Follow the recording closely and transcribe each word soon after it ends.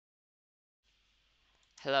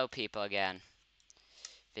Hello, people again.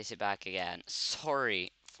 Busy back again.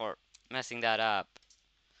 Sorry for messing that up.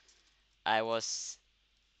 I was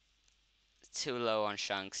too low on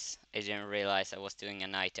chunks. I didn't realize I was doing a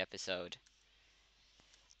night episode.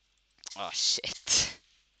 Oh shit.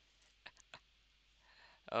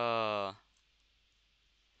 Oh,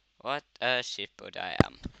 what a shitbot I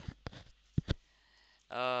am.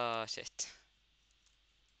 Oh shit.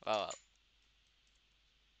 Well,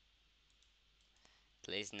 at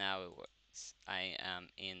least now it works. I am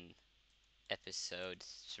in episode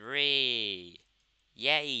 3.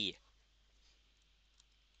 Yay!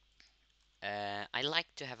 I like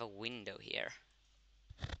to have a window here,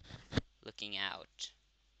 looking out.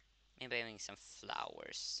 Maybe having some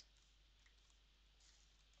flowers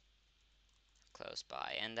close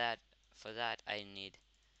by, and that for that I need,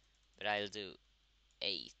 but I'll do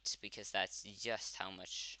 8 because that's just how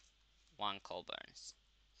much one coal burns.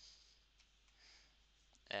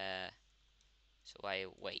 So I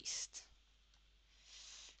waste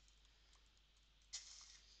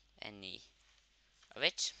any of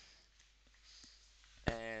it.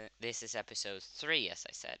 This is episode 3, as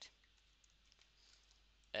I said.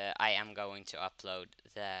 I am going to upload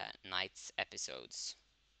the night's episodes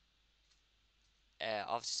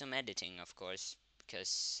after some editing, of course,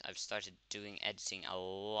 because I've started doing editing a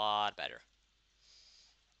lot better.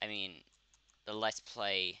 I mean, the Let's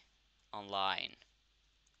Play online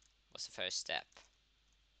was the first step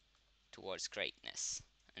towards greatness,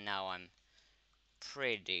 and now I'm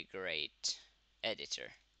pretty great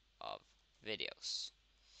editor of videos.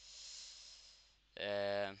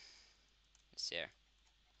 Let's see here.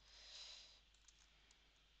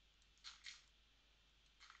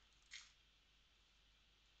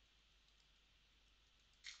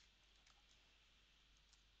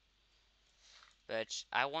 But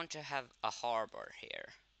I want to have a harbor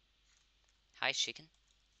here. Hi, chicken.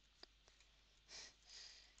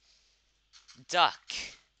 Duck.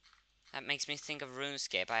 That makes me think of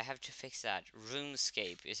RuneScape. I have to fix that.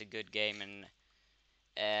 RuneScape is a good game, and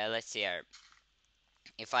let's see here.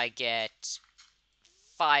 If I get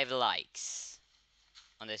 5 likes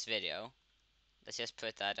on this video, let's just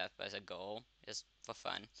put that up as a goal, just for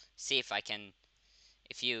fun. See if I can,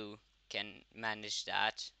 if you can manage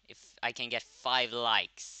that. If I can get 5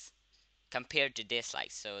 likes compared to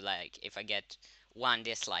dislikes, so like if I get 1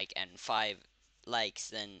 dislike and 5 likes,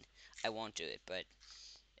 then I won't do it. But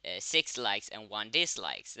 6 likes and 1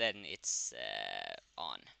 dislikes, then it's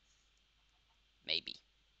on. Maybe.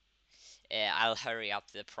 I'll hurry up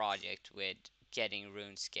the project with getting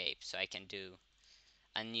RuneScape so I can do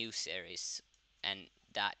a new series, and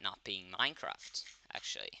that not being Minecraft,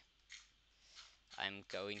 actually. I'm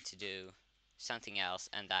going to do something else,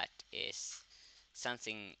 and that is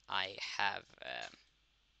something I have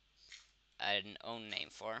an own name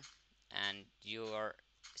for, and you're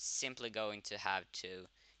simply going to have to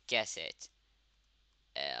guess it.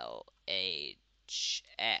 LHF.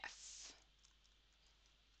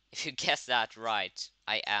 If you guess that right,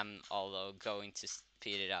 I am although going to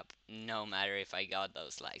speed it up, no matter if I got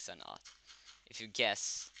those likes or not. If you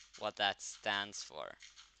guess what that stands for,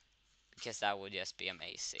 because that would just be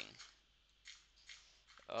amazing.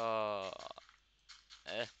 Oh,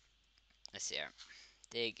 let's see here.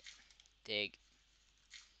 Dig, dig.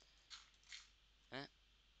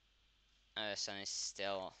 The sun is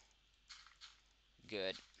still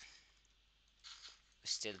good. We're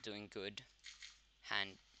still doing good.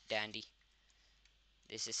 Hand dandy.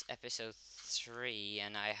 This is episode 3,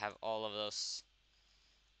 and I have all of those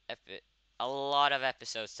a lot of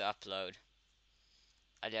episodes to upload.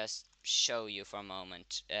 I'll just show you for a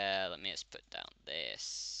moment. Let me just put down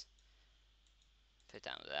this. Put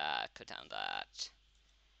down that. Put down that.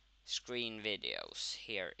 Screen videos.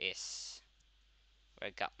 Here is where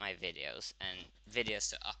I got my videos and videos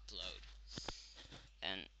to upload.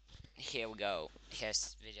 And here we go.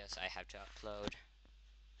 Here's videos I have to upload.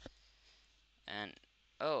 And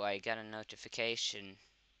oh, I got a notification.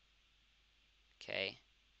 Okay.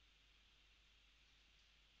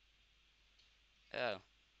 Oh.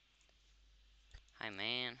 Hi,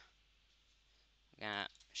 man. I'm gonna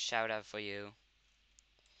shout out for you.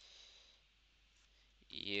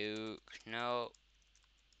 You know.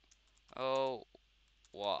 Oh,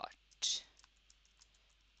 what?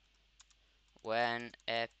 When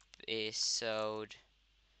episode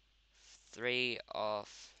 3 of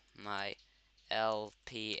my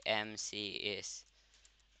LPMC is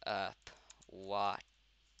up,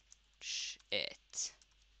 watch it.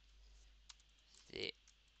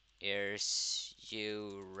 There's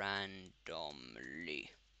you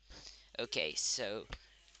randomly. Okay, so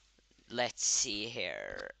let's see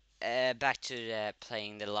here. back to the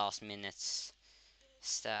playing the last minutes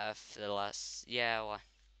stuff. The last, yeah. What?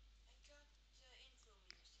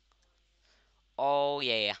 Oh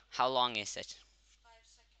yeah, yeah. How long is it?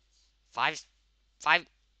 5, 5.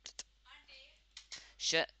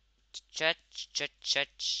 Shut, shut, shut, shut.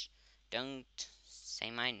 Don't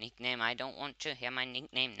say my nickname. I don't want to hear my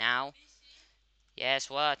nickname now. Yes,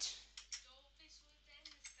 what?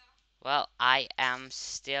 Well, I am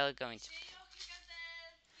still going to.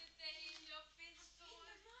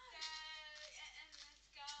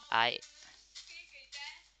 I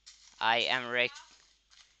I am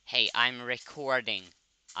Hey, I'm recording.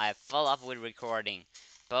 I full up with recording.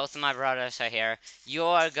 Both of my brothers are here.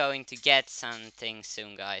 You're going to get something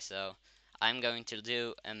soon, guys. So I'm going to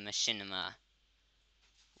do a machinima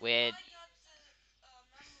with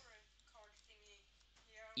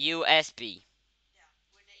USB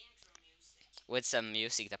with some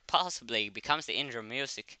music that possibly becomes the intro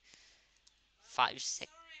music. 5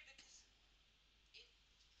 6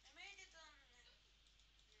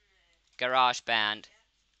 Garage Band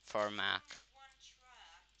for Mac.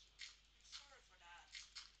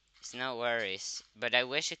 It's no worries, but I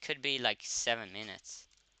wish it could be like 7 minutes.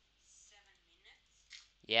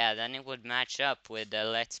 Yeah, then it would match up with the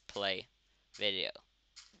Let's Play video.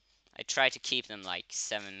 I try to keep them like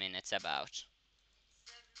 7 minutes about.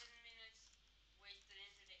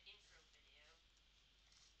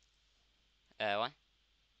 What?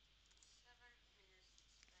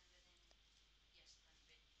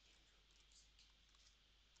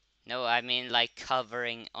 No, I mean like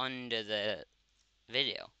covering under the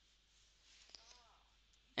video.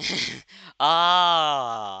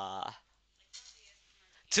 Ah,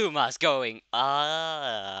 Tuma's going.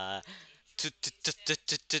 Ah,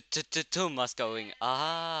 Tuma's going.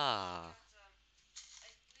 Ah.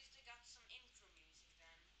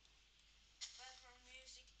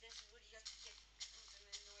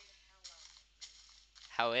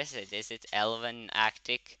 How is it? Is it Elven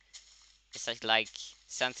Actic? Is it like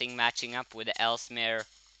something matching up with the Ellesmere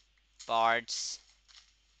bards?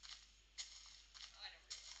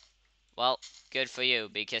 Well, good for you,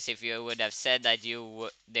 because if you would have said that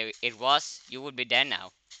it was, you would be dead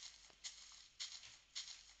now.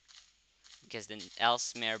 Because the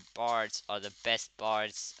Ellesmere bards are the best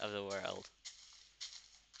bards of the world.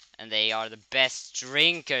 And they are the best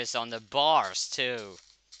drinkers on the bars, too.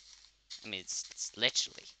 I mean, it's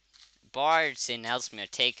literally. Bards in Ellesmere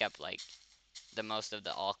take up, like, the most of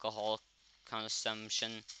the alcohol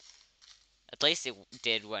consumption. At least it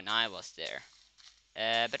did when I was there.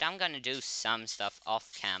 But I'm gonna do some stuff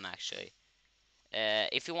off cam, actually.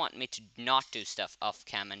 If you want me to not do stuff off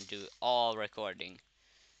cam and do all recording,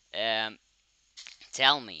 um,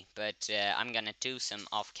 tell me. But I'm gonna do some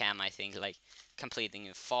off cam, I think, like completing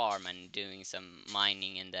a farm and doing some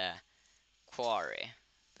mining in the quarry.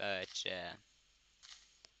 But,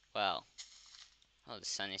 well, oh, the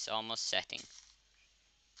sun is almost setting.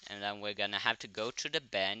 And then we're gonna have to go to the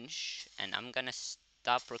bench, and I'm gonna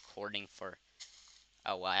stop recording for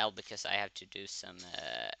a while because I have to do some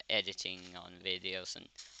editing on videos and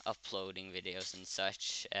uploading videos and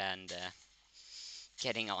such, and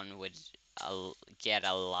getting on with get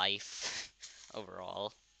a life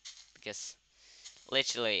overall. Because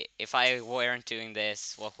literally, if I weren't doing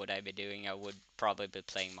this, what would I be doing? I would probably be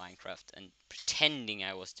playing Minecraft and pretending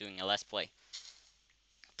I was doing a Let's Play,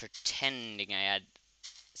 pretending I had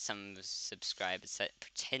some subscribers,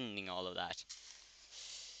 pretending all of that.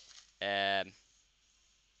 Um,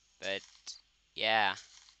 but yeah,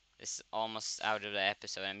 this is almost out of the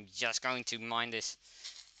episode. I'm just going to mine this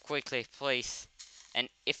quickly, please. And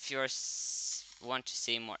if you want to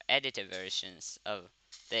see more edited versions of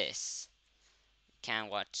this, you can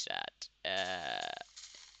watch that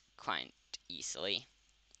quite easily.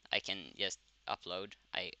 I can just upload.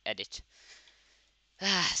 I edit.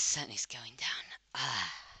 Ah, sun is going down.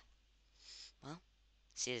 Ah, well,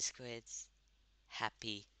 see the squids.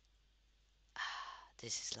 Happy. Ah,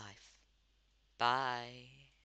 this is life. Bye.